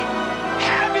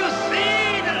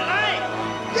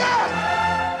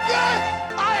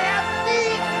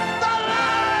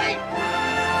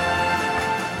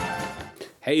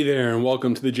Hey there, and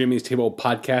welcome to the Jimmy's Table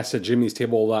podcast at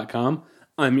jimmystable.com.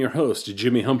 I'm your host,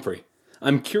 Jimmy Humphrey.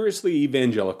 I'm curiously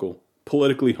evangelical,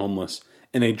 politically homeless,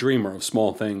 and a dreamer of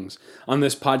small things. On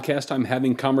this podcast, I'm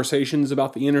having conversations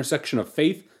about the intersection of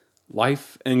faith,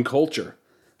 life, and culture.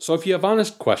 So if you have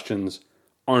honest questions,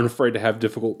 aren't afraid to have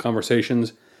difficult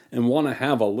conversations, and want to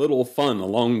have a little fun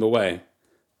along the way,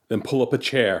 then pull up a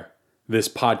chair. This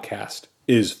podcast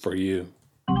is for you.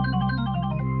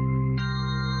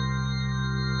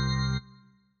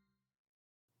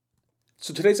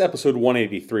 So today's episode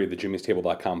 183 of the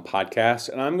jimmystable.com podcast,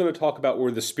 and I'm going to talk about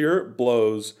where the Spirit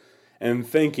blows and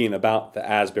thinking about the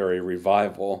Asbury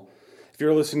revival. If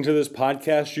you're listening to this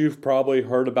podcast, you've probably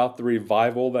heard about the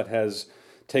revival that has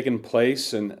taken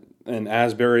place in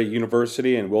Asbury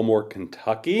University in Wilmore,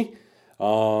 Kentucky.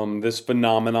 This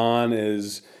phenomenon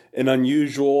is an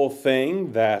unusual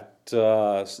thing that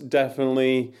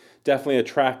definitely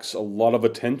attracts a lot of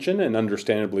attention, and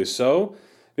understandably so.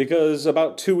 Because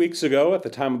about 2 weeks ago, at the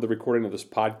time of the recording of this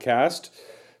podcast,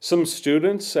 some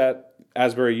students at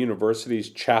Asbury University's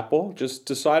chapel just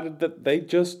decided that they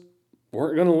just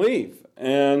weren't going to leave.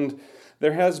 And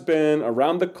there has been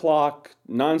around-the-clock,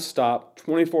 nonstop,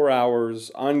 24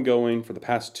 hours, ongoing for the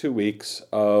past 2 weeks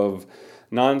of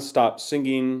nonstop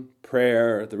singing,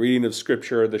 prayer, the reading of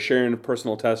Scripture, the sharing of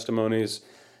personal testimonies,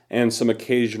 and some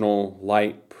occasional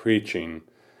light preaching.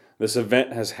 This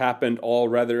event has happened all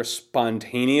rather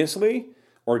spontaneously,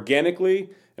 organically,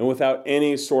 and without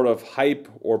any sort of hype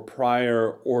or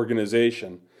prior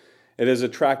organization. It has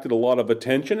attracted a lot of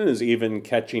attention and is even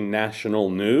catching national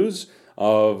news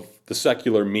of the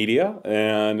secular media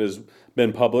and has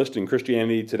been published in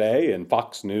Christianity Today and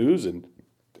Fox News and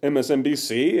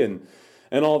MSNBC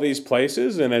and all these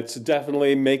places, and it's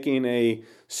definitely making a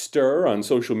stir on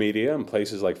social media and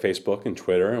places like Facebook and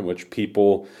Twitter, in which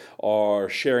people are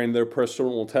sharing their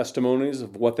personal testimonies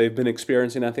of what they've been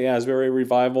experiencing at the Asbury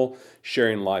Revival,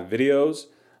 sharing live videos,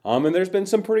 and there's been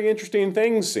some pretty interesting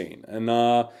things seen, and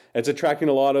it's attracting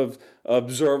a lot of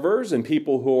observers and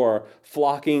people who are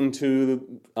flocking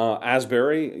to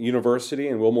Asbury University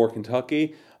in Wilmore,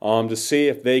 Kentucky, to see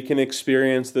if they can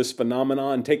experience this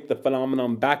phenomenon and take the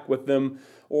phenomenon back with them,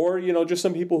 or, just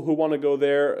some people who want to go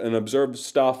there and observe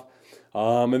stuff.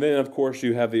 And then, of course,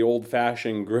 you have the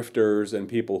old-fashioned grifters and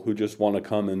people who just want to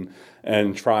come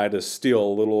and try to steal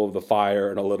a little of the fire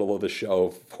and a little of the show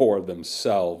for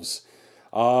themselves.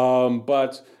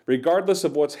 But regardless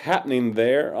of what's happening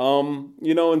there,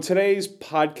 in today's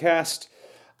podcast,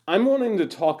 I'm wanting to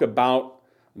talk about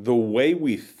the way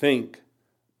we think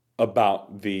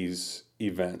about these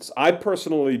events. I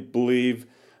personally believe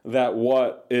that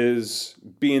what is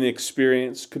being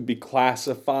experienced could be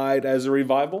classified as a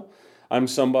revival. I'm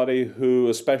somebody who,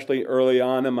 especially early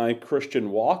on in my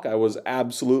Christian walk, I was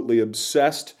absolutely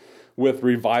obsessed with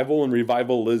revival and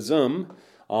revivalism.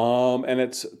 And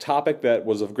it's a topic that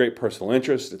was of great personal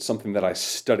interest. It's something that I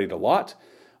studied a lot,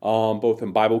 both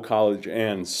in Bible college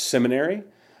and seminary.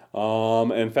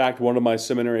 In fact, one of my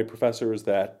seminary professors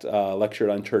that lectured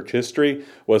on church history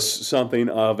was something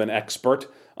of an expert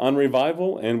on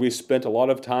revival, and we spent a lot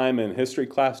of time in history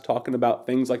class talking about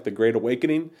things like the Great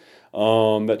Awakening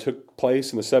that took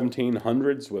place in the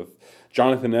 1700s with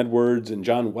Jonathan Edwards and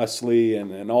John Wesley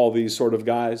and all these sort of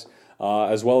guys,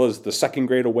 as well as the Second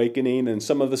Great Awakening and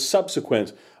some of the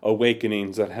subsequent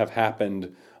awakenings that have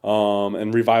happened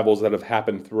and revivals that have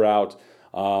happened throughout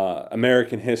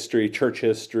American history, church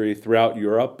history, throughout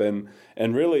Europe,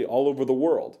 and really all over the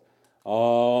world.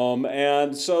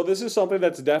 And so this is something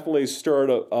that's definitely stirred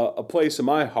a place in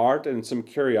my heart and some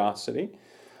curiosity.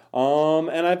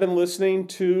 And I've been listening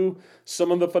to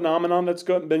some of the phenomenon that's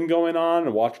been going on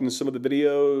and watching some of the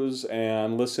videos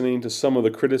and listening to some of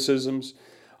the criticisms.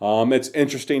 It's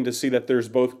interesting to see that there's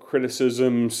both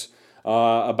criticisms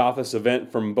about this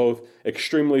event from both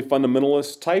extremely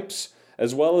fundamentalist types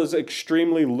as well as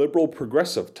extremely liberal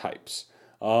progressive types.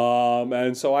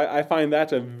 And so I find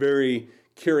that a very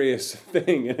curious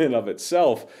thing in and of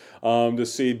itself, to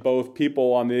see both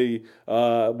people on the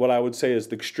what I would say is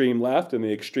the extreme left and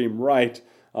the extreme right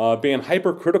being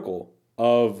hypercritical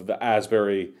of the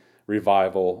Asbury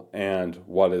Revival and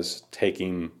what is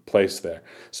taking place there.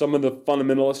 Some of the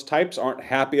fundamentalist types aren't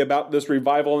happy about this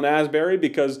revival in Asbury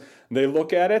because they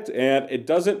look at it and it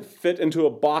doesn't fit into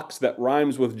a box that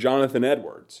rhymes with Jonathan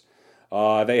Edwards.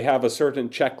 They have a certain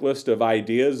checklist of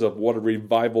ideas of what a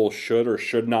revival should or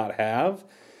should not have.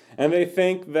 And they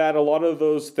think that a lot of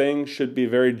those things should be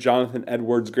very Jonathan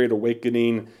Edwards' Great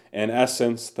Awakening in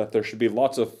essence, that there should be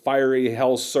lots of fiery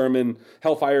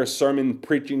hellfire sermon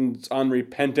preachings on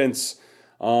repentance,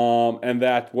 and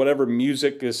that whatever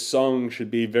music is sung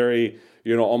should be very,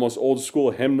 almost old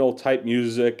school hymnal type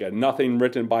music and nothing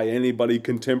written by anybody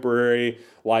contemporary,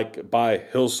 like by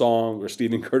Hillsong or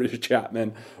Stephen Curtis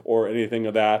Chapman or anything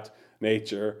of that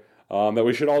nature. That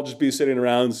we should all just be sitting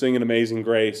around singing Amazing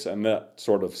Grace and that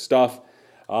sort of stuff.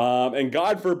 And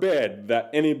God forbid that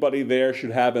anybody there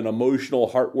should have an emotional,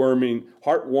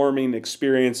 heartwarming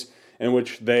experience in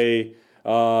which they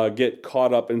get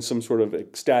caught up in some sort of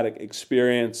ecstatic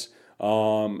experience,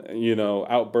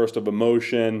 outburst of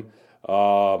emotion,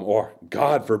 or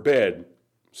God forbid,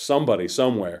 somebody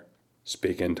somewhere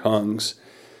speak in tongues.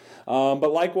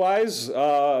 But likewise,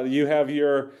 you have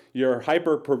your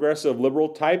hyper-progressive liberal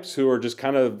types who are just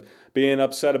kind of being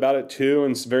upset about it too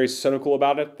and very cynical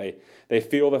about it. They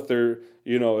feel that there,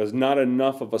 is not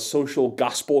enough of a social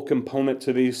gospel component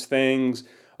to these things.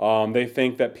 They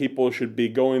think that people should be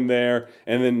going there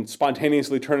and then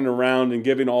spontaneously turning around and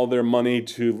giving all their money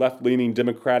to left-leaning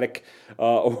Democratic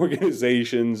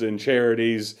organizations and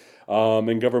charities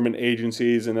and government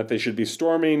agencies, and that they should be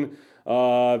storming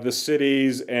the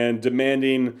cities and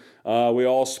demanding we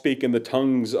all speak in the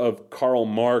tongues of Karl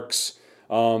Marx.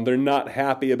 They're not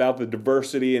happy about the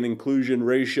diversity and inclusion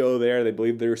ratio there. They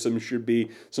believe should be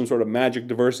some sort of magic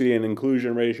diversity and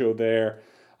inclusion ratio there.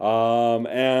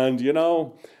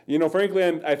 Frankly,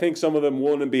 I think some of them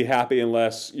wouldn't be happy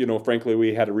unless, frankly,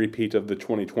 we had a repeat of the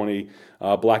 2020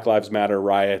 Black Lives Matter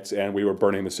riots and we were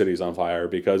burning the cities on fire,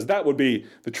 because that would be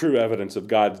the true evidence of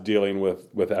God dealing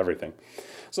with everything.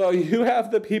 So you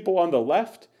have the people on the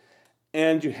left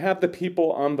and you have the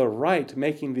people on the right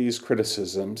making these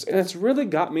criticisms, and it's really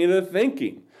got me to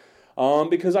thinking.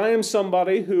 Because I am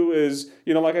somebody who is,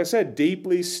 like I said,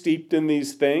 deeply steeped in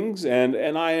these things,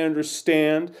 and I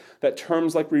understand that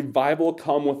terms like revival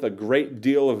come with a great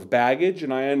deal of baggage,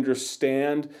 and I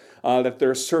understand that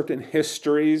there are certain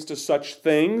histories to such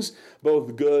things,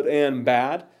 both good and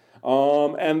bad,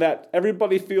 and that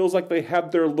everybody feels like they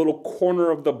have their little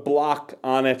corner of the block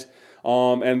on it,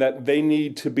 and that they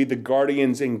need to be the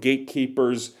guardians and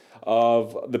gatekeepers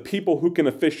of the people who can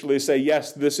officially say,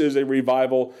 yes, this is a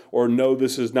revival, or no,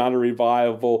 this is not a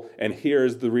revival, and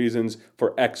here's the reasons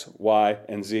for X, Y,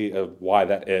 and Z of why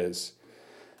that is.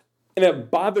 And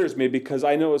it bothers me because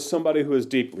I know, as somebody who has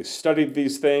deeply studied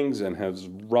these things and has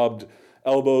rubbed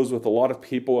elbows with a lot of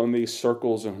people in these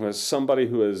circles, and as somebody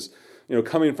who is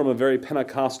coming from a very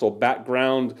Pentecostal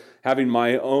background, having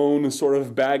my own sort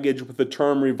of baggage with the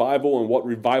term revival and what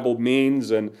revival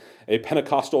means, and a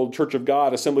Pentecostal Church of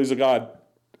God, Assemblies of God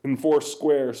in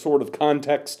Foursquare sort of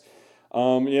context,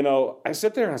 I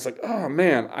sit there and I was like, oh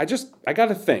man, I got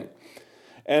to think.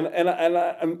 And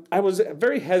I was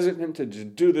very hesitant to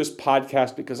do this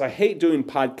podcast because I hate doing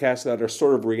podcasts that are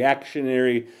sort of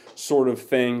reactionary sort of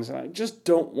things. And I just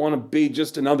don't want to be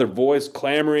just another voice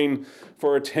clamoring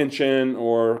for attention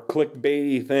or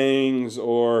clickbaity things,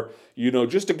 or,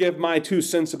 just to give my 2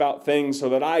 cents about things so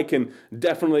that I can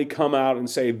definitely come out and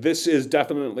say, this is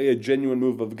definitely a genuine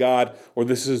move of God, or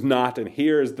this is not. And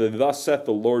here is the thus saith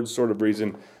the Lord sort of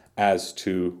reason as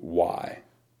to why.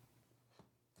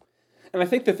 And I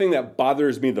think the thing that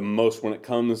bothers me the most when it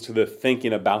comes to the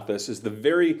thinking about this is the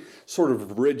very sort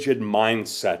of rigid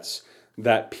mindsets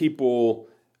that people,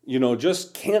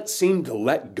 just can't seem to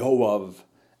let go of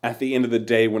at the end of the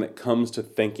day when it comes to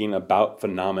thinking about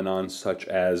phenomenon such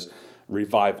as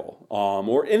revival,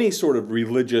 or any sort of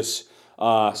religious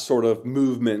sort of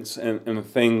movements and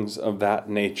things of that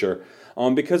nature.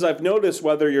 Because I've noticed,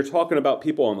 whether you're talking about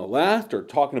people on the left or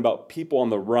talking about people on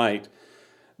the right,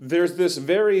 there's this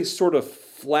very sort of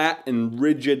flat and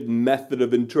rigid method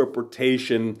of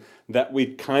interpretation that we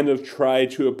kind of try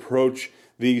to approach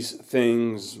these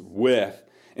things with.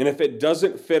 And if it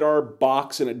doesn't fit our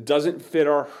box, and it doesn't fit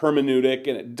our hermeneutic,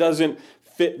 and it doesn't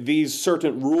fit these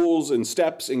certain rules and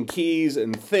steps and keys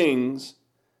and things,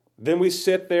 then we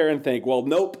sit there and think, well,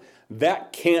 nope,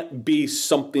 that can't be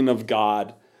something of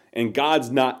God, and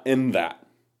God's not in that.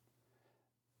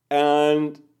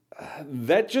 And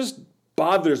that just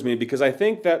bothers me, because I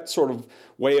think that sort of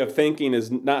way of thinking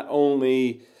is not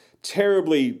only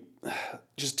terribly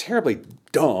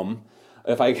dumb,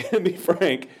 if I can be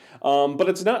frank, but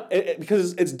it's not,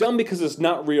 because it's dumb because it's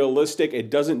not realistic.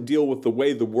 It doesn't deal with the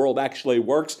way the world actually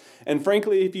works. And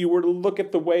frankly, if you were to look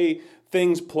at the way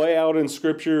things play out in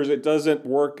scriptures, it doesn't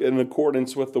work in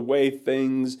accordance with the way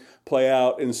things play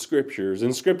out in scriptures.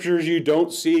 In scriptures, you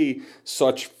don't see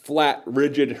such flat,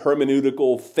 rigid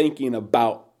hermeneutical thinking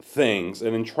about things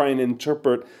and in trying to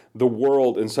interpret the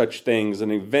world and such things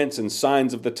and events and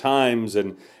signs of the times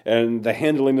and the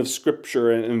handling of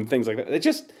scripture and things like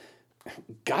that.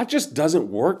 God just doesn't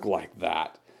work like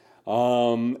that.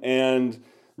 And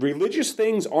religious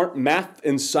things aren't math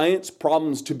and science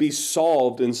problems to be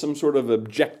solved in some sort of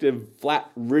objective,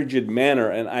 flat, rigid manner.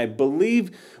 And I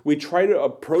believe we try to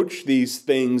approach these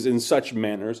things in such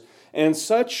manners, and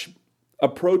such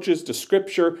approaches to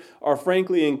Scripture are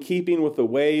frankly in keeping with the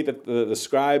way that the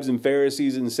scribes and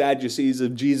Pharisees and Sadducees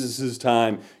of Jesus'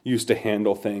 time used to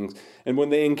handle things. And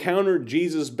when they encountered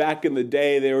Jesus back in the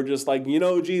day, they were just like,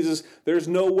 Jesus, there's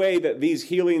no way that these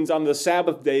healings on the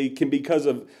Sabbath day can be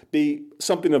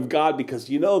something of God, because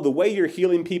the way you're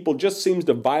healing people just seems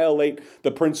to violate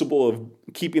the principle of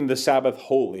keeping the Sabbath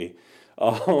holy.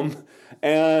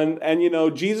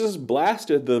 Jesus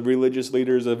blasted the religious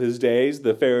leaders of his days,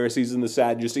 the Pharisees and the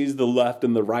Sadducees, the left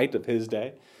and the right of his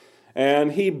day.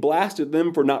 And he blasted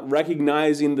them for not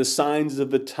recognizing the signs of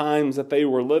the times that they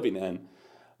were living in.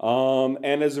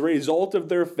 And as a result of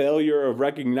their failure of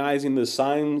recognizing the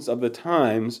signs of the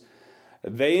times,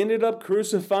 they ended up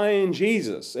crucifying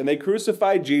Jesus. And they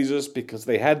crucified Jesus because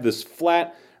they had this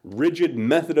flat, rigid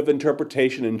method of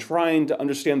interpretation and trying to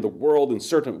understand the world in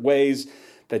certain ways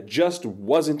that just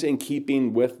wasn't in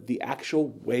keeping with the actual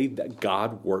way that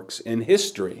God works in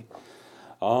history.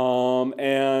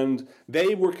 And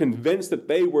they were convinced that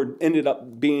they ended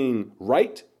up being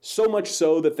right, so much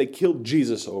so that they killed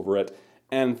Jesus over it.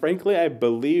 And frankly, I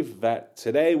believe that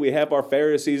today we have our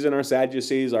Pharisees and our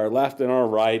Sadducees, our left and our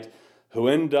right, who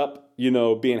end up,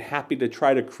 being happy to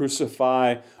try to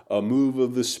crucify a move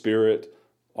of the Spirit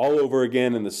all over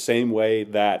again in the same way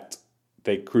that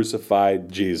they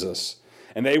crucified Jesus.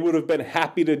 And they would have been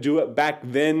happy to do it back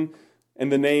then in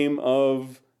the name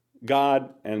of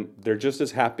God, and they're just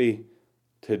as happy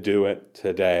to do it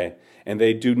today. And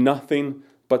they do nothing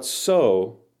but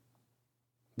sow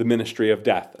the ministry of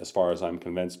death, as far as I'm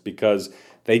convinced, because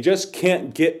they just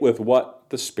can't get with what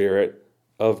the Spirit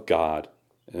of God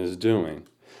is doing.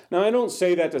 Now, I don't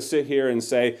say that to sit here and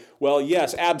say, well,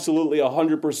 yes, absolutely,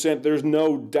 100%. There's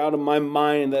no doubt in my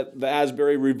mind that the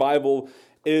Asbury revival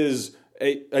is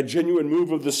a genuine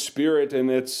move of the Spirit, and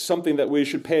it's something that we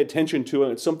should pay attention to,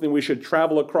 and it's something we should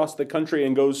travel across the country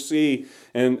and go see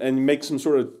and make some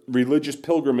sort of religious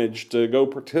pilgrimage to go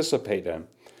participate in.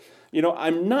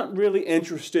 I'm not really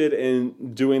interested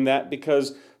in doing that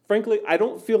because, frankly, I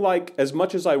don't feel like, as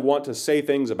much as I want to say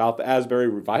things about the Asbury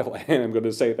revival, and I'm going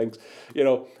to say things,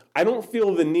 I don't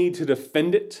feel the need to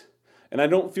defend it, and I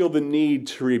don't feel the need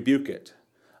to rebuke it.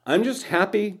 I'm just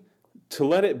happy to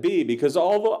let it be, because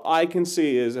all I can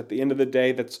see is, at the end of the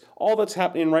day, that's all that's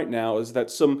happening right now, is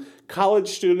that some college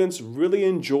students really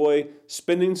enjoy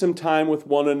spending some time with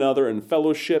one another in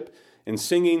fellowship and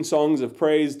singing songs of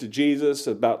praise to Jesus,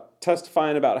 about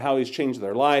testifying about how he's changed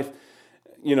their life,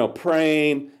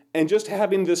 praying, and just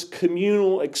having this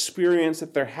communal experience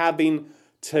that they're having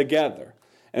together.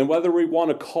 And whether we want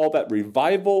to call that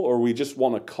revival, or we just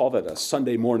want to call that a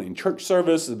Sunday morning church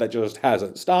service that just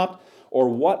hasn't stopped, or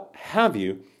what have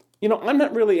you, I'm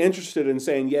not really interested in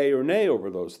saying yay or nay over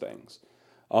those things.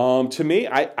 To me,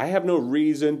 I have no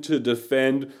reason to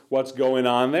defend what's going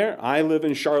on there. I live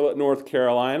in Charlotte, North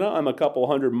Carolina. I'm a couple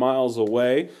 100 miles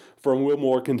away from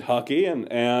Wilmore, Kentucky,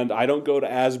 and I don't go to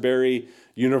Asbury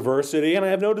University, and I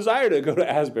have no desire to go to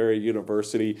Asbury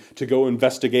University to go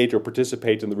investigate or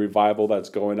participate in the revival that's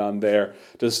going on there,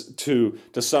 to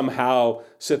somehow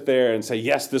sit there and say,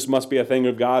 yes, this must be a thing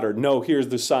of God, or no, here's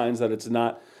the signs that it's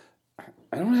not.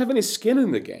 I don't have any skin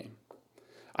in the game.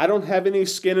 I don't have any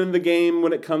skin in the game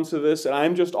when it comes to this, and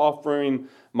I'm just offering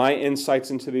my insights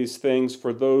into these things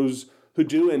for those who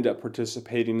do end up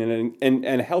participating in it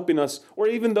and helping us, or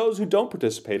even those who don't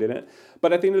participate in it.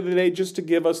 But at the end of the day, just to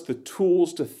give us the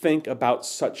tools to think about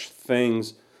such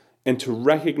things and to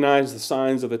recognize the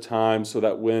signs of the times, so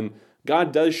that when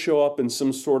God does show up in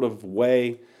some sort of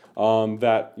way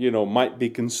that might be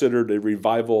considered a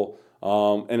revival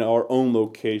in our own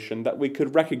location, that we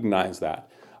could recognize that.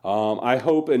 I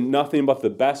hope in nothing but the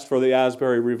best for the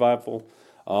Asbury revival.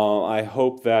 I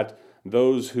hope that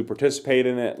those who participate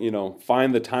in it,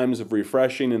 find the times of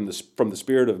refreshing from the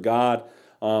Spirit of God,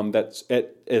 that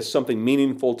it is something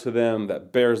meaningful to them,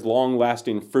 that bears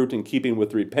long-lasting fruit in keeping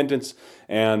with repentance,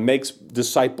 and makes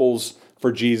disciples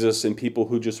for Jesus, and people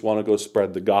who just want to go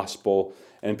spread the gospel,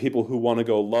 and people who want to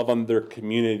go love on their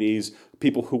communities,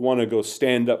 people who want to go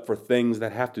stand up for things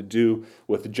that have to do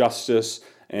with justice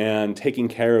and taking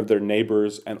care of their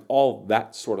neighbors and all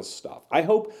that sort of stuff. I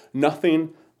hope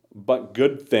nothing but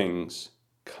good things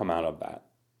come out of that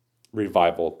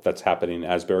revival that's happening in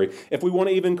Asbury, if we want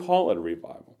to even call it a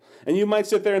revival. And you might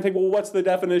sit there and think, well, what's the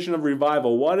definition of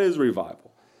revival? What is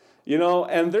revival?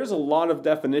 And there's a lot of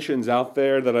definitions out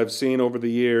there that I've seen over the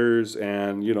years,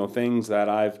 and, things that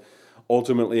I've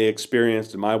ultimately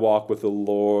experienced in my walk with the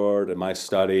Lord and my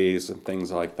studies and things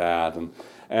like that.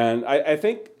 And I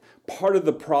think part of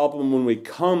the problem when we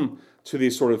come to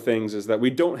these sort of things is that we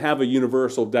don't have a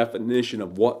universal definition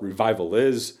of what revival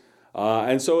is.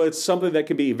 And so it's something that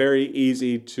can be very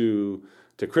easy to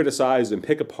criticize and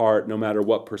pick apart no matter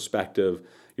what perspective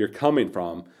you're coming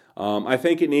from. I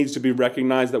think it needs to be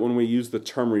recognized that when we use the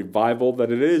term revival,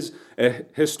 that it is a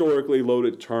historically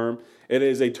loaded term. It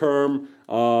is a term,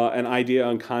 an idea,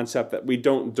 and concept that we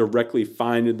don't directly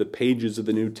find in the pages of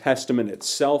the New Testament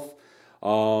itself.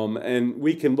 And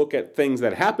we can look at things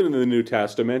that happen in the New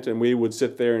Testament and we would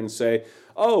sit there and say,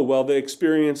 oh, well, the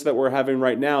experience that we're having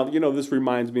right now, this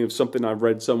reminds me of something I've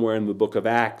read somewhere in the book of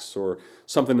Acts or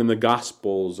something in the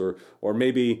Gospels or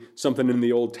maybe something in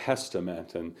the Old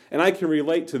Testament. And I can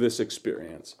relate to this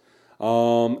experience.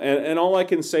 And all I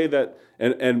can say that,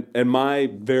 and my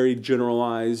very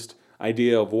generalized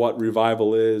idea of what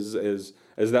revival is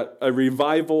that a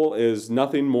revival is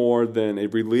nothing more than a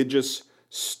religious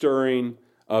stirring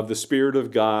of the Spirit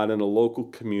of God in a local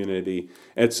community.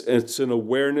 It's an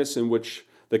awareness in which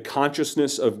the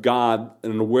consciousness of God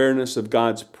and an awareness of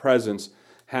God's presence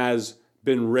has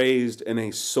been raised in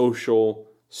a social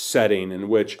setting in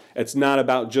which it's not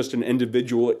about just an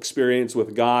individual experience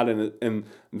with God and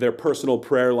their personal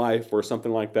prayer life or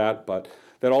something like that, but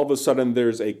that all of a sudden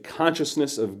there's a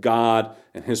consciousness of God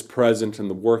and His presence and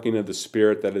the working of the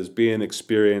Spirit that is being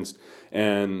experienced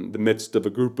in the midst of a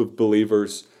group of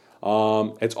believers.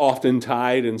 It's often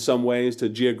tied in some ways to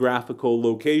geographical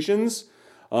locations,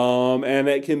 and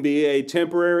it can be a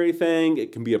temporary thing,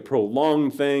 it can be a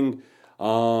prolonged thing,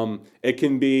 it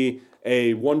can be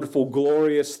a wonderful,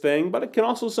 glorious thing, but it can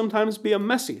also sometimes be a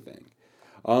messy thing.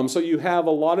 So you have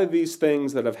a lot of these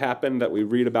things that have happened that we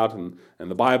read about in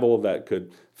the Bible that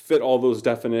could fit all those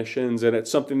definitions, and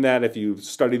it's something that if you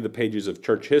study the pages of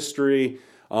church history,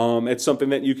 it's something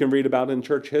that you can read about in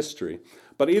church history.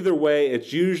 But either way,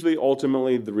 it's usually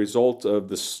ultimately the result of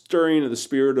the stirring of the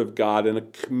Spirit of God in a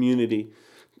community,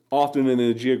 often in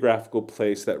a geographical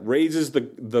place, that raises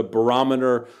the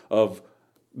barometer of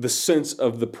the sense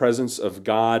of the presence of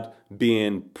God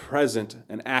being present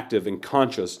and active and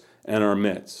conscious in our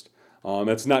midst.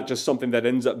 It's not just something that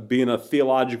ends up being a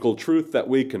theological truth that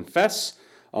we confess,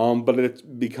 but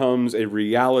it becomes a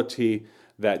reality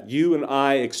that you and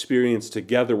I experience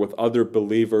together with other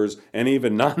believers and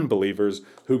even non-believers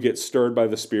who get stirred by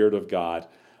the Spirit of God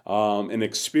and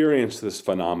experience this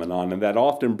phenomenon. And that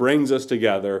often brings us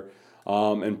together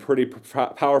in pretty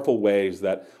powerful ways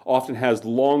that often has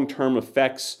long-term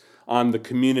effects on the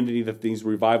community that these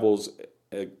revivals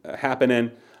happen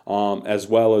in, as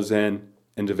well as in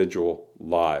individual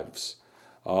lives.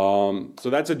 So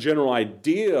that's a general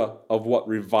idea of what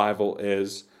revival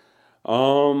is.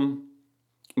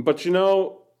 But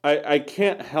I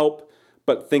can't help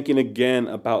but thinking again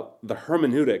about the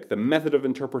hermeneutic, the method of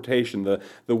interpretation,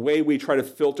 the way we try to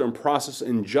filter and process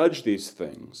and judge these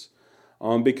things.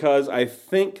 Because I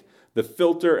think the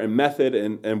filter and method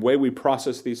and way we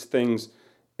process these things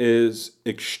is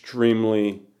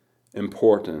extremely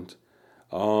important.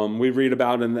 We read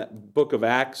about in that book of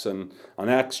Acts and on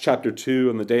Acts chapter 2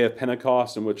 on the day of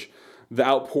Pentecost, in which the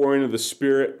outpouring of the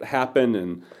Spirit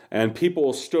happened and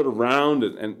people stood around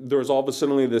and there was all of a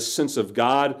sudden this sense of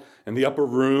God in the upper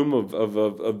room of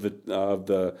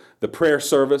the prayer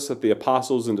service that the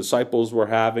apostles and disciples were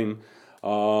having.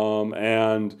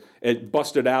 And it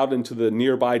busted out into the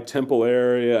nearby temple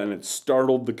area and it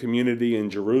startled the community in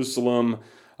Jerusalem.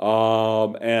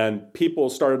 And people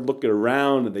started looking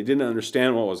around and they didn't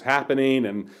understand what was happening.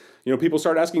 And, people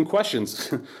started asking questions.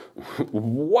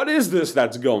 What is this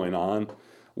that's going on?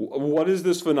 What is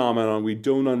this phenomenon? We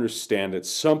don't understand it.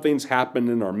 Something's happened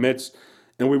in our midst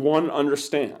and we want to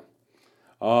understand.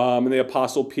 And the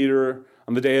Apostle Peter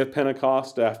on the day of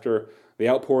Pentecost, after the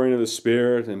outpouring of the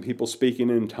Spirit and people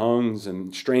speaking in tongues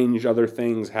and strange other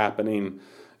things happening,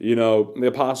 the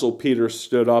Apostle Peter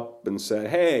stood up and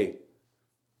said, hey,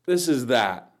 this is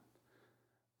that.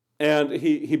 And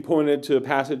he pointed to a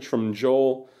passage from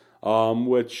Joel,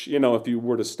 which, if you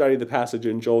were to study the passage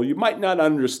in Joel, you might not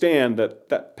understand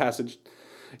that passage,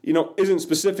 isn't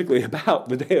specifically about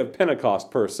the day of Pentecost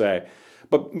per se.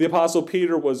 But the Apostle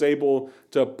Peter was able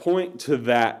to point to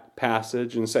that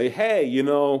passage and say, hey,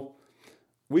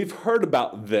 we've heard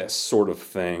about this sort of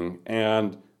thing,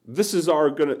 and this is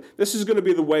going to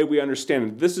be the way we understand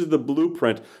it. This is the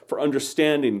blueprint for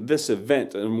understanding this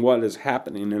event and what is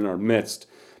happening in our midst.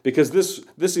 Because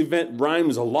this event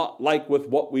rhymes a lot like with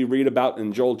what we read about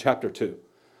in Joel chapter 2,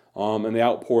 and the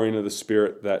outpouring of the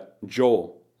Spirit that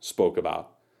Joel spoke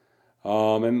about.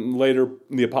 And later,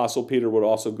 the Apostle Peter would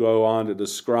also go on to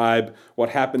describe what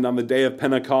happened on the day of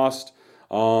Pentecost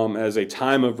as a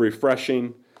time of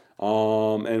refreshing,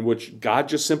 in which God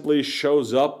just simply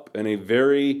shows up in a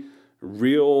very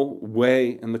real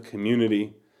way in the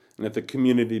community, and that the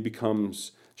community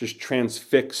becomes just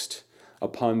transfixed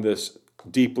upon this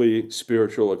deeply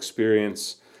spiritual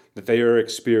experience that they are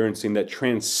experiencing that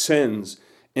transcends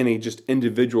any just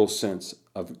individual sense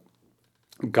of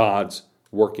God's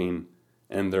working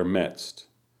in their midst.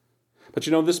 But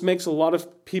this makes a lot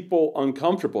of people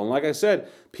uncomfortable. And like I said,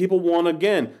 people want to,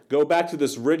 again, go back to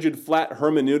this rigid, flat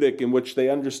hermeneutic in which they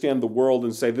understand the world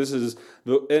and say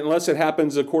unless it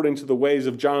happens according to the ways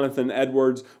of Jonathan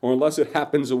Edwards, or unless it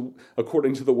happens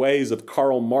according to the ways of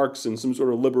Karl Marx and some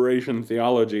sort of liberation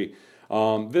theology,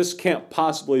 this can't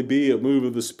possibly be a move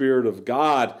of the Spirit of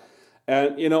God.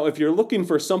 And, if you're looking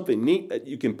for something neat that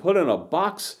you can put in a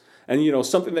box, and,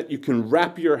 something that you can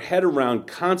wrap your head around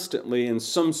constantly in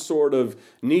some sort of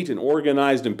neat and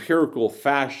organized empirical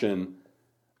fashion,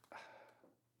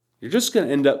 you're just going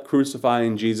to end up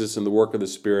crucifying Jesus and the work of the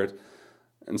Spirit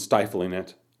and stifling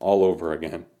it all over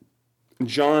again.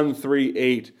 John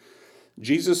 3:8,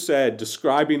 Jesus said,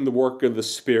 describing the work of the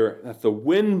Spirit, that the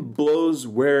wind blows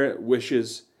where it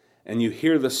wishes, and you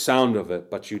hear the sound of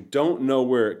it, but you don't know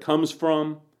where it comes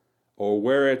from or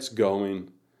where it's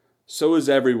going. So is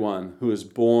everyone who is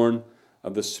born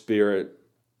of the Spirit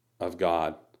of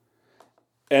God.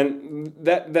 And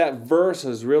that verse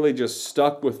has really just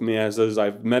stuck with me as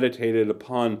I've meditated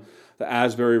upon the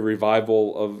Asbury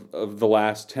revival of the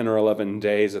last 10 or 11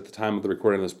 days at the time of the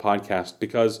recording of this podcast,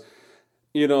 because,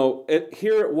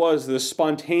 here it was, this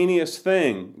spontaneous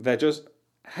thing that just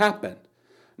happened.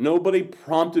 Nobody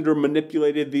prompted or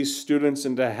manipulated these students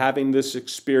into having this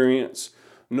experience.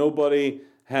 Nobody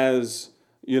has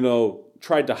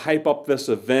tried to hype up this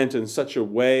event in such a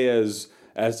way as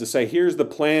to say, here's the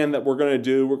plan that we're going to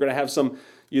do. We're going to have some,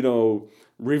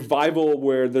 revival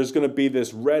where there's going to be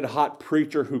this red hot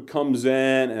preacher who comes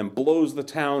in and blows the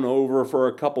town over for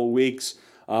a couple weeks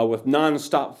with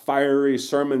nonstop fiery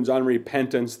sermons on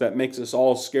repentance that makes us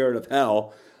all scared of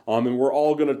hell. And we're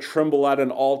all going to tremble at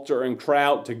an altar and cry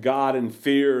out to God in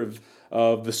fear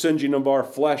of the singeing of our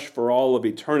flesh for all of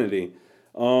eternity.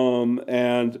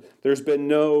 And there's been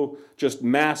no just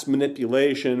mass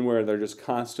manipulation where they're just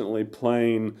constantly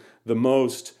playing the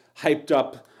most hyped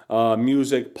up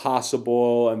music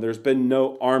possible, and there's been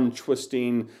no arm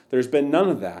twisting. There's been none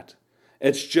of that.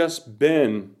 It's just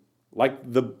been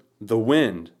like the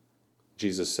wind,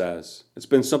 Jesus says. It's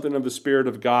been something of the Spirit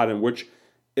of God in which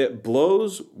it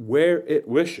blows where it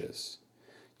wishes.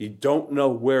 You don't know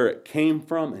where it came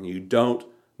from, and you don't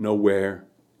know where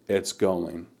it's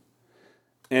going.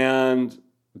 And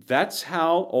that's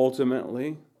how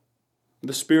ultimately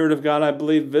the Spirit of God, I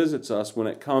believe, visits us when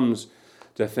it comes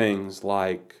to things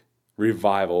like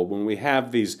revival. When we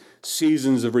have these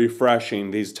seasons of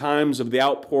refreshing, these times of the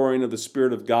outpouring of the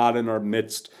Spirit of God in our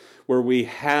midst, where we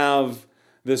have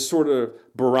this sort of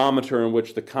barometer in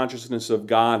which the consciousness of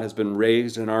God has been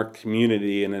raised in our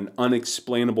community in an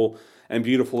unexplainable and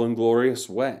beautiful and glorious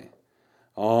way.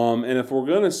 And if we're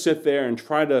going to sit there and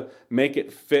try to make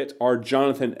it fit our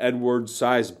Jonathan Edwards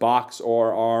size box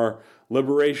or our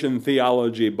liberation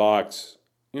theology box,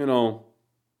 you're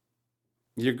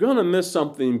going to miss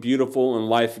something beautiful and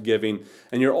life-giving,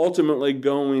 and you're ultimately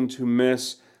going to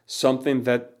miss something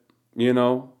that,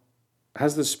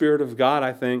 has the Spirit of God,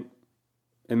 I think,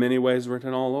 in many ways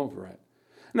written all over it.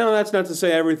 Now, that's not to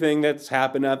say everything that's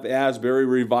happened at the Asbury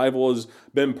revival has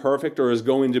been perfect or is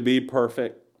going to be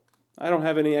perfect. I don't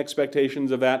have any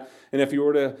expectations of that. And if you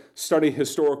were to study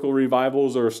historical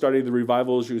revivals or study the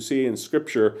revivals you see in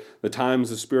Scripture, the times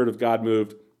the Spirit of God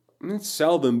moved, it's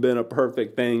seldom been a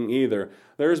perfect thing either.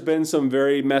 There's been some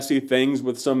very messy things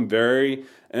with some very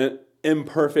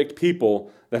imperfect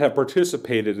people that have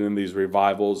participated in these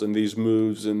revivals and these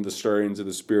moves and the stirrings of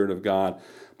the Spirit of God.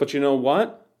 But you know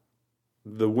what?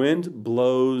 The wind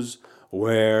blows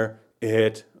where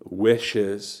it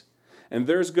wishes. And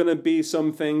there's going to be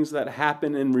some things that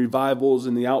happen in revivals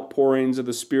and the outpourings of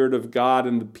the Spirit of God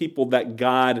and the people that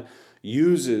God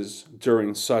uses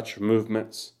during such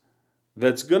movements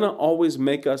that's going to always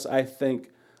make us, I think,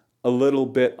 a little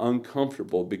bit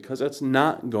uncomfortable because it's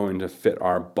not going to fit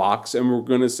our box. And we're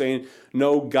going to say,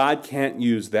 no, God can't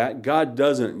use that. God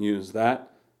doesn't use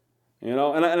that. And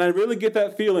I really get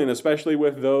that feeling, especially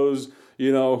with those,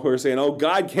 who are saying, oh,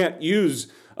 God can't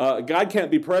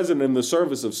be present in the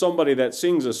service of somebody that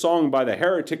sings a song by the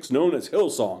heretics known as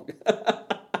Hillsong.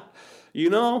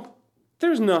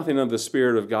 There's nothing of the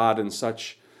Spirit of God in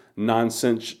such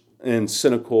nonsense and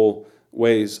cynical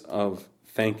ways of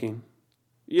thinking.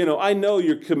 I know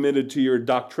you're committed to your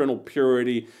doctrinal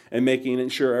purity and making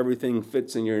sure everything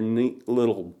fits in your neat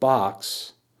little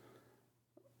box.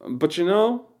 But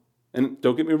and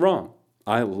don't get me wrong,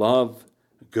 I love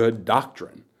good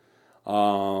doctrine.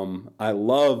 I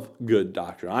love good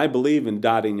doctrine. I believe in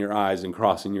dotting your I's and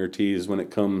crossing your T's when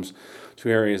it comes to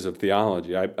areas of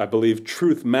theology. I believe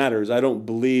truth matters. I don't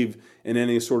believe in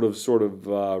any sort of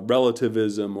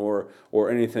relativism or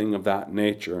anything of that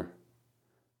nature.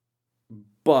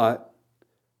 But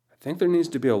I think there needs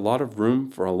to be a lot of room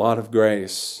for a lot of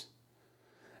grace.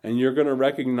 And you're going to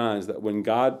recognize that when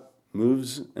God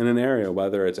moves in an area,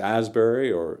 whether it's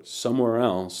Asbury or somewhere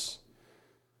else,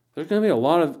 there's going to be a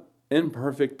lot of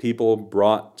imperfect people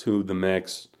brought to the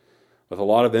mix with a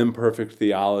lot of imperfect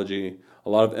theology, a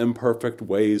lot of imperfect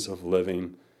ways of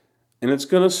living, and it's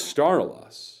going to startle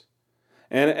us.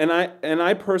 And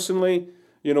I personally,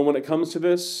 when it comes to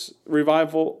this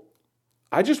revival,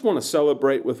 I just want to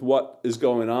celebrate with what is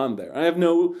going on there. I have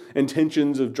no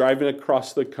intentions of driving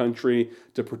across the country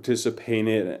to participate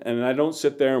in it. And I don't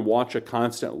sit there and watch a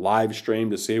constant live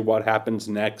stream to see what happens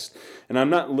next. And I'm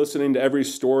not listening to every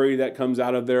story that comes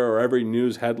out of there or every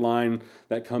news headline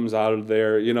that comes out of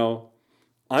there.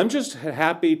 I'm just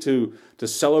happy to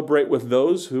celebrate with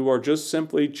those who are just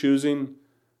simply choosing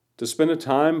to spend a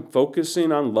time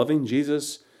focusing on loving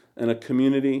Jesus in a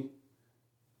community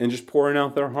and just pouring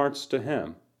out their hearts to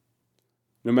Him,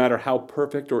 no matter how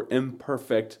perfect or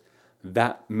imperfect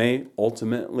that may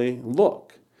ultimately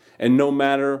look, and no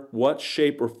matter what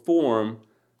shape or form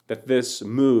that this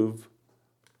move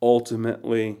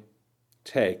ultimately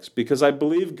takes. Because I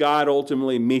believe God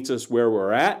ultimately meets us where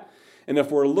we're at, and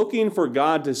if we're looking for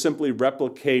God to simply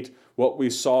replicate what we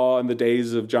saw in the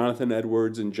days of Jonathan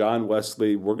Edwards and John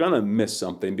Wesley, we're going to miss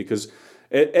something, because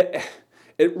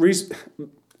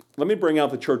let me bring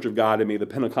out the Church of God in me, the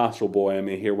Pentecostal boy in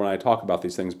me here when I talk about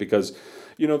these things, because,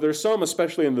 there's some,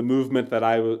 especially in the movement that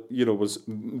I, was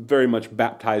very much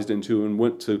baptized into and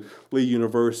went to Lee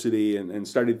University and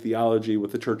studied theology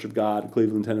with the Church of God in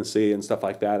Cleveland, Tennessee and stuff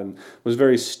like that, and was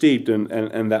very steeped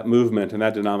in that movement and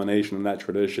that denomination and that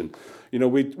tradition.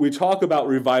 We talk about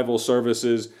revival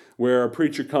services where a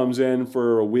preacher comes in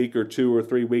for a week or 2 or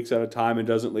 3 weeks at a time and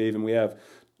doesn't leave, and we have,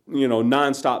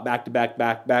 nonstop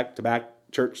back-to-back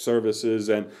church services,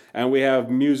 and we have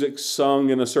music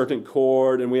sung in a certain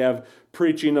chord, and we have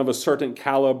preaching of a certain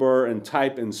caliber and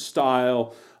type and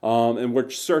style, in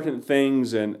which certain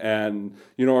things and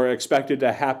are expected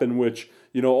to happen, which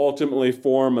ultimately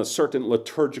form a certain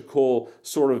liturgical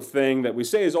sort of thing that we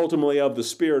say is ultimately of the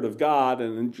Spirit of God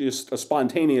and just a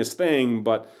spontaneous thing,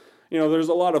 but there's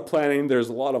a lot of planning, there's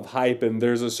a lot of hype, and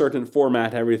there's a certain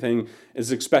format everything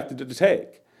is expected to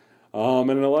take. And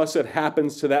unless it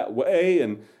happens to that way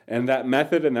and that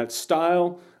method and that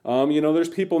style, there's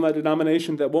people in that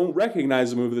denomination that won't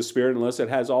recognize the move of the Spirit unless it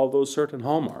has all those certain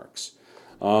hallmarks.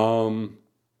 And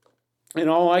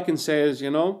all I can say is,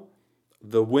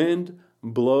 the wind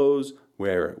blows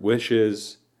where it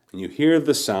wishes, and you hear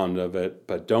the sound of it,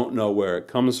 but don't know where it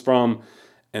comes from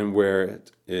and where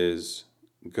it is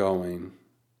going.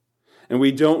 And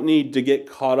we don't need to get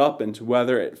caught up into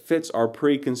whether it fits our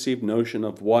preconceived notion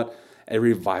of what a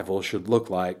revival should look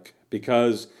like.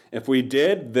 Because if we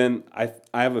did, then I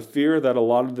have a fear that a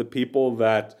lot of the people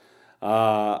that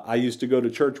I used to go to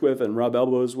church with and rub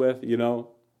elbows with,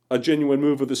 a genuine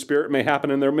move of the Spirit may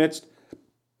happen in their midst.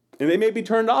 And they may be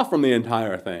turned off from the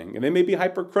entire thing. And they may be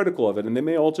hypercritical of it. And they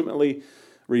may ultimately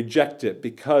reject it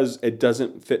because it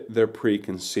doesn't fit their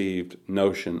preconceived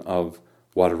notion of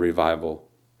what a revival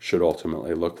should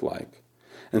ultimately look like.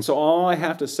 And so all I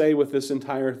have to say with this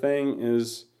entire thing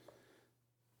is,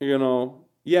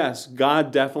 yes,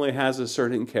 God definitely has a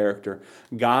certain character.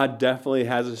 God definitely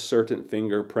has a certain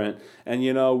fingerprint. And,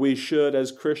 we should,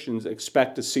 as Christians,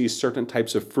 expect to see certain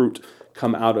types of fruit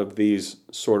come out of these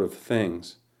sort of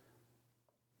things.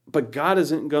 But God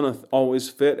isn't going to always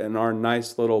fit in our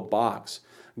nice little box.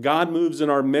 God moves in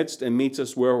our midst and meets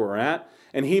us where we're at.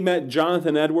 And He met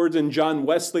Jonathan Edwards and John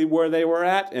Wesley where they were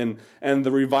at, and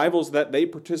the revivals that they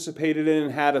participated in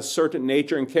had a certain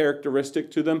nature and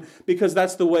characteristic to them, because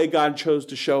that's the way God chose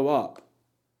to show up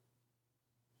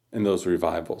in those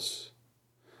revivals.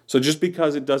 So just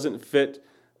because it doesn't fit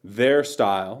their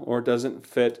style or it doesn't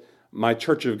fit my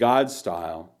Church of God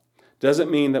style, doesn't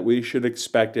mean that we should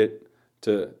expect it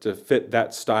to fit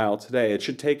that style today. It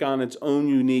should take on its own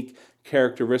unique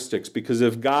characteristics, because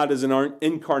if God is an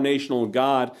incarnational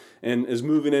God and is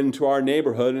moving into our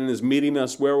neighborhood and is meeting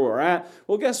us where we're at,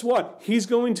 well, guess what? He's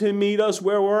going to meet us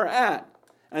where we're at.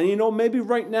 And maybe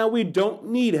right now we don't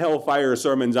need hellfire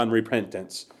sermons on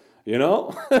repentance,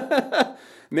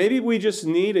 Maybe we just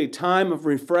need a time of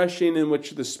refreshing in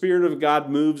which the Spirit of God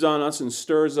moves on us and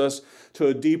stirs us to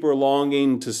a deeper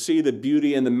longing to see the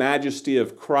beauty and the majesty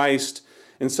of Christ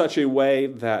in such a way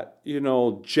that,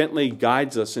 gently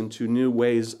guides us into new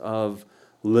ways of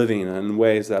living and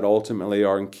ways that ultimately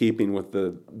are in keeping with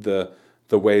the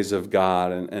ways of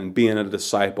God and being a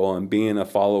disciple and being a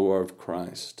follower of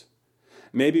Christ.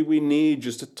 Maybe we need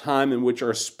just a time in which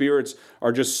our spirits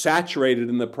are just saturated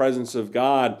in the presence of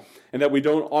God, and that we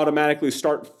don't automatically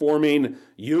start forming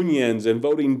unions and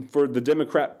voting for the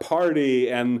Democrat Party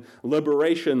and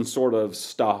liberation sort of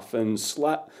stuff and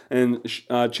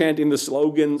chanting the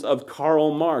slogans of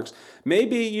Karl Marx.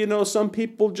 Maybe, some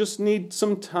people just need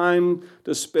some time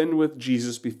to spend with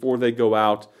Jesus before they go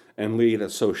out and lead a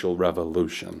social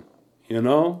revolution,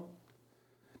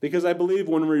 Because I believe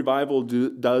when revival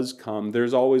does come,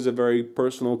 there's always a very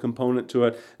personal component to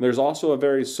it. And there's also a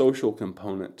very social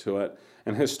component to it.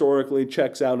 And historically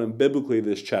checks out, and biblically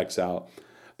this checks out.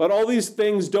 But all these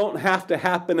things don't have to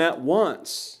happen at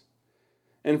once.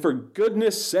 And for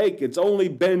goodness sake, it's only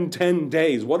been 10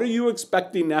 days. What are you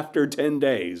expecting after 10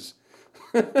 days?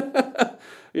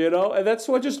 And that's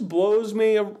what just blows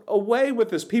me away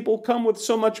with this. People come with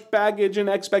so much baggage and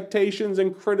expectations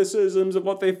and criticisms of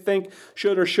what they think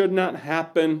should or should not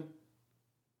happen.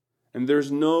 And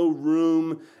there's no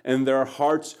room in their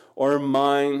hearts or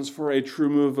minds for a true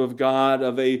move of God,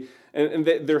 and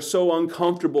they're so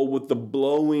uncomfortable with the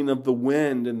blowing of the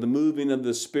wind and the moving of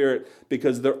the Spirit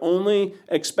because they're only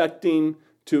expecting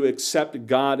to accept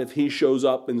God if He shows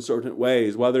up in certain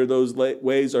ways, whether those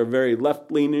ways are very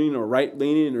left-leaning or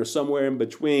right-leaning or somewhere in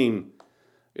between.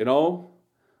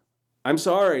 I'm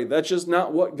sorry, that's just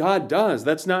not what God does.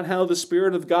 That's not how the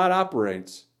Spirit of God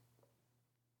operates.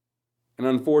 And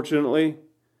unfortunately,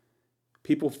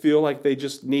 people feel like they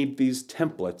just need these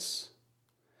templates.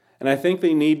 And I think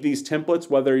they need these templates,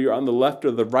 whether you're on the left or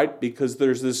the right, because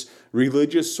there's this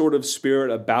religious sort of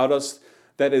spirit about us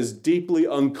that is deeply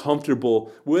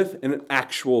uncomfortable with an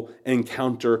actual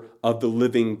encounter of the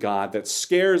living God, that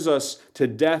scares us to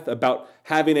death about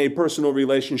having a personal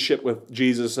relationship with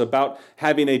Jesus, about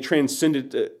having a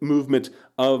transcendent movement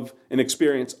of an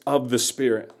experience of the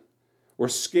Spirit. We're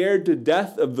scared to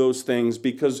death of those things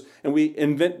and we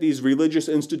invent these religious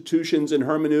institutions and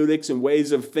hermeneutics and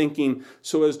ways of thinking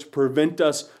so as to prevent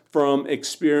us from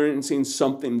experiencing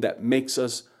something that makes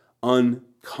us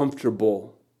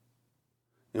uncomfortable.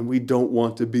 And we don't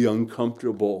want to be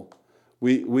uncomfortable.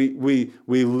 We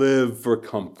live for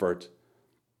comfort.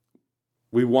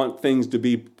 We want things to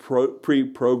be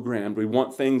pre-programmed. We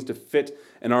want things to fit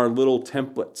in our little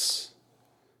templates.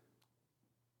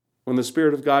 When the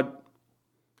Spirit of God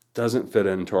doesn't fit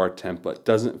into our template,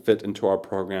 doesn't fit into our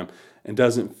program, and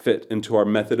doesn't fit into our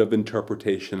method of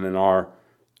interpretation and our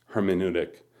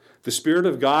hermeneutic. The Spirit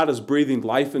of God is breathing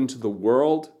life into the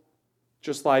world,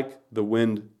 just like the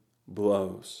wind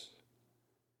blows.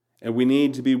 And we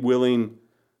need to be willing,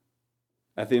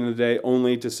 at the end of the day,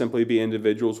 only to simply be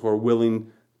individuals who are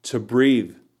willing to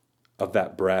breathe of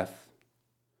that breath,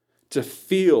 to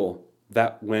feel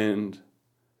that wind,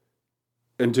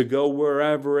 and to go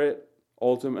wherever it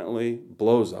ultimately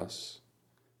blows us.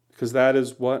 Because that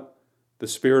is what the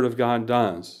Spirit of God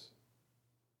does.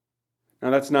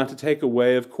 Now, that's not to take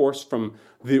away, of course, from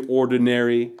the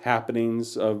ordinary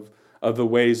happenings of the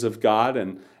ways of God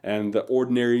and the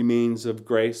ordinary means of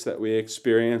grace that we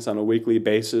experience on a weekly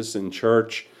basis in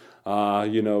church,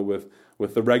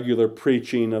 with the regular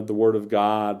preaching of the Word of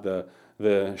God,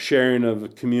 the sharing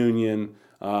of communion,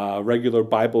 regular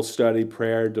Bible study,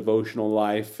 prayer, devotional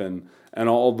life, and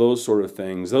all those sort of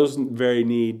things. Those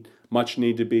much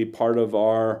need to be part of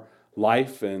our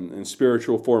life and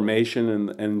spiritual formation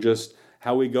and just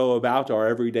how we go about our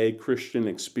everyday Christian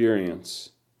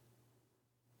experience.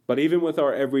 But even with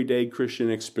our everyday Christian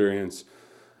experience,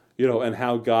 and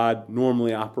how God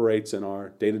normally operates in our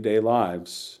day-to-day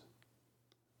lives,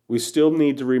 we still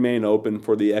need to remain open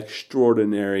for the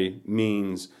extraordinary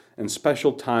means and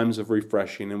special times of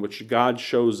refreshing in which God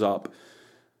shows up,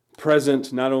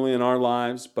 present not only in our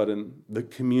lives, but in the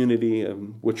community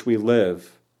in which we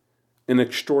live, in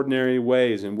extraordinary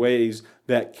ways, in ways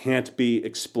that can't be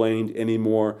explained any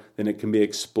more than it can be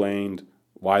explained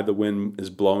why the wind is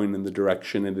blowing in the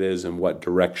direction it is and what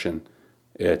direction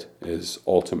it is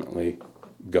ultimately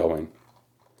going.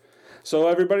 So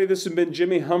everybody, this has been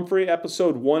Jimmy Humphrey,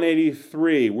 episode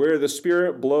 183, Where the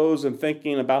Spirit Blows, and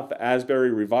thinking about the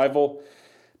Asbury Revival.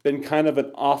 Been kind of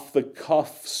an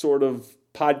off-the-cuff sort of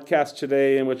podcast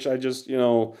today in which I just,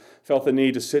 felt the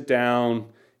need to sit down,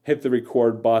 hit the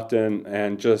record button,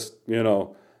 and just,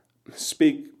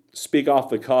 speak off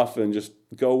the cuff and just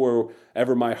go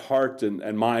wherever my heart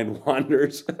and mind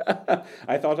wanders.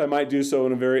 I thought I might do so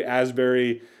in a very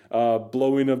Asbury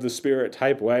blowing of the Spirit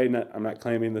type way. I'm not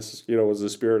claiming this, was a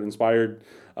Spirit-inspired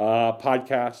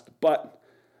podcast, but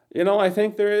I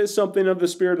think there is something of the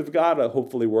Spirit of God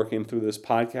hopefully working through this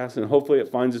podcast, and hopefully it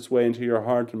finds its way into your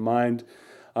heart and mind,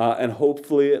 and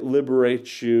hopefully it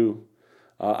liberates you.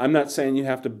 I'm not saying you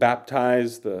have to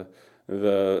baptize the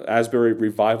Asbury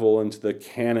revival into the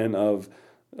canon of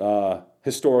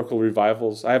historical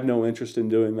revivals. I have no interest in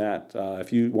doing that.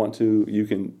 If you want to, you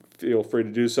can feel free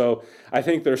to do so. I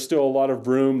think there's still a lot of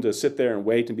room to sit there and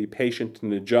wait and be patient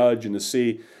and to judge and to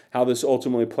see how this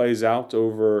ultimately plays out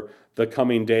over the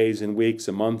coming days and weeks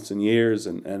and months and years,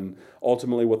 and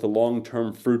ultimately what the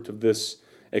long-term fruit of this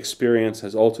experience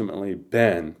has ultimately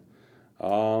been.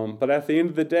 But at the end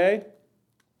of the day,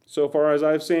 so far as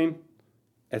I've seen,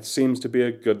 it seems to be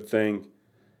a good thing.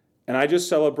 And I just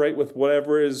celebrate with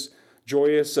whatever is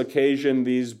joyous occasion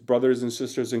these brothers and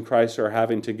sisters in Christ are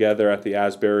having together at the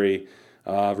Asbury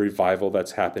revival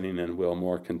that's happening in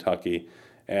Wilmore, Kentucky.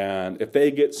 And if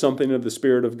they get something of the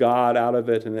Spirit of God out of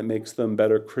it and it makes them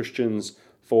better Christians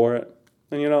for it,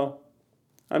 then,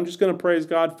 I'm just going to praise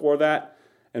God for that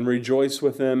and rejoice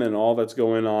with them and all that's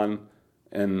going on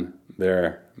in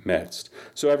their midst.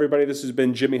 So everybody, this has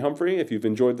been Jimmy Humphrey. If you've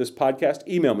enjoyed this podcast,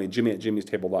 email me,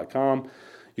 jimmy@jimmystable.com.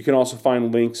 You can also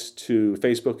find links to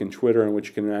Facebook and Twitter in which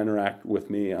you can interact with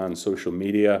me on social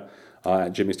media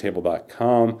at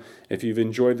jimmystable.com. If you've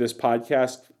enjoyed this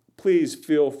podcast, please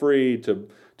feel free to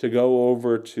go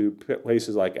over to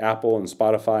places like Apple and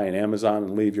Spotify and Amazon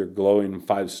and leave your glowing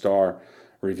 5-star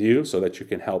review so that you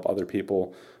can help other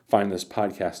people find this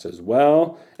podcast as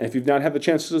well. And if you've not had the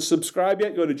chance to subscribe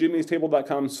yet, go to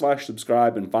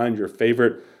jimmystable.com/subscribe and find your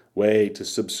favorite way to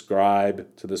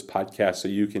subscribe to this podcast so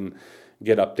you can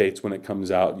get updates when it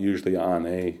comes out, usually on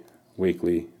a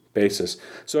weekly basis.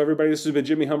 So everybody, this has been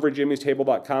Jimmy Humphrey,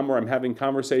 jimmystable.com, where I'm having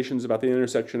conversations about the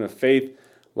intersection of faith,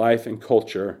 life, and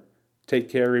culture. Take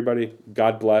care, everybody.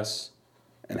 God bless,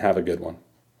 and have a good one.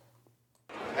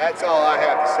 That's all I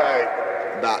have to say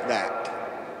about that.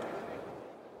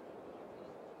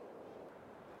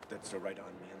 That's so right on,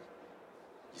 man.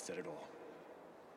 You said it all.